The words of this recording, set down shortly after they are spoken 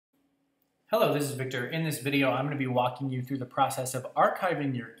Hello, this is Victor. In this video, I'm going to be walking you through the process of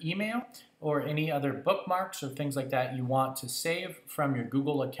archiving your email or any other bookmarks or things like that you want to save from your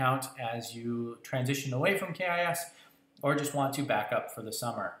Google account as you transition away from KIS or just want to back up for the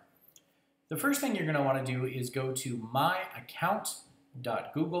summer. The first thing you're going to want to do is go to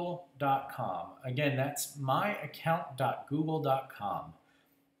myaccount.google.com. Again, that's myaccount.google.com.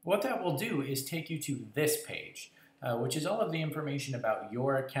 What that will do is take you to this page. Which is all of the information about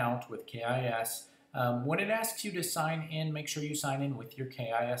your account with KIS. When it asks you to sign in, make sure you sign in with your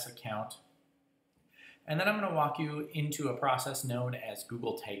KIS account. And then I'm going to walk you into a process known as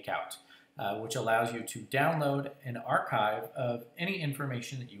Google Takeout, which allows you to download an archive of any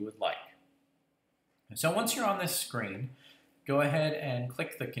information that you would like. So once you're on this screen, go ahead and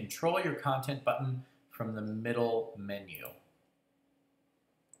click the Control Your Content button from the middle menu.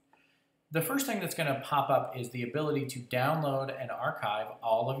 The first thing that's going to pop up is the ability to download and archive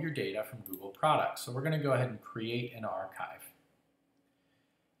all of your data from Google products. So we're going to go ahead and create an archive.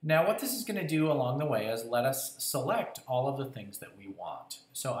 Now what this is going to do along the way is let us select all of the things that we want.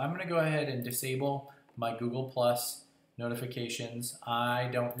 So I'm going to go ahead and disable my Google Plus notifications. I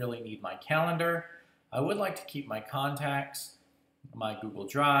don't really need my calendar. I would like to keep my contacts, my Google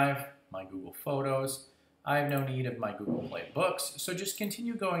Drive, my Google Photos. I have no need of my Google Play Books, so just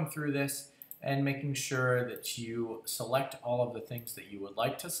continue going through this and making sure that you select all of the things that you would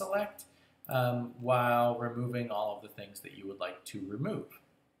like to select while removing all of the things that you would like to remove.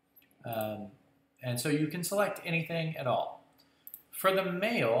 And so you can select anything at all. For the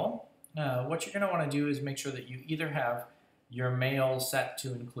mail, what you're going to want to do is make sure that you either have your mail set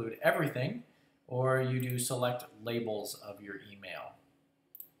to include everything or you do select labels of your email.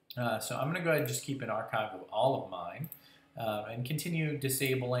 So I'm going to go ahead and just keep an archive of all of mine and continue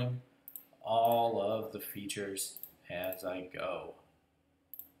disabling all of the features as I go.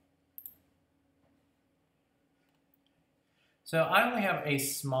 So I only have a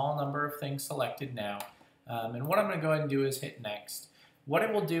small number of things selected now, and what I'm going to go ahead and do is hit Next. What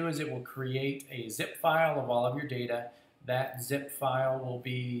it will do is it will create a zip file of all of your data. That zip file will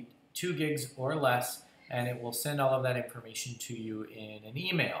be 2 gigs or less, and it will send all of that information to you in an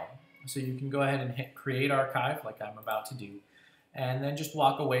email. So you can go ahead and hit Create Archive, like I'm about to do, and then just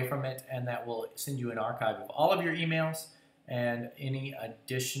walk away from it, and that will send you an archive of all of your emails and any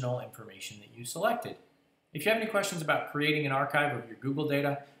additional information that you selected. If you have any questions about creating an archive of your Google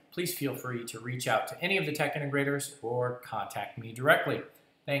data, please feel free to reach out to any of the tech integrators or contact me directly.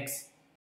 Thanks.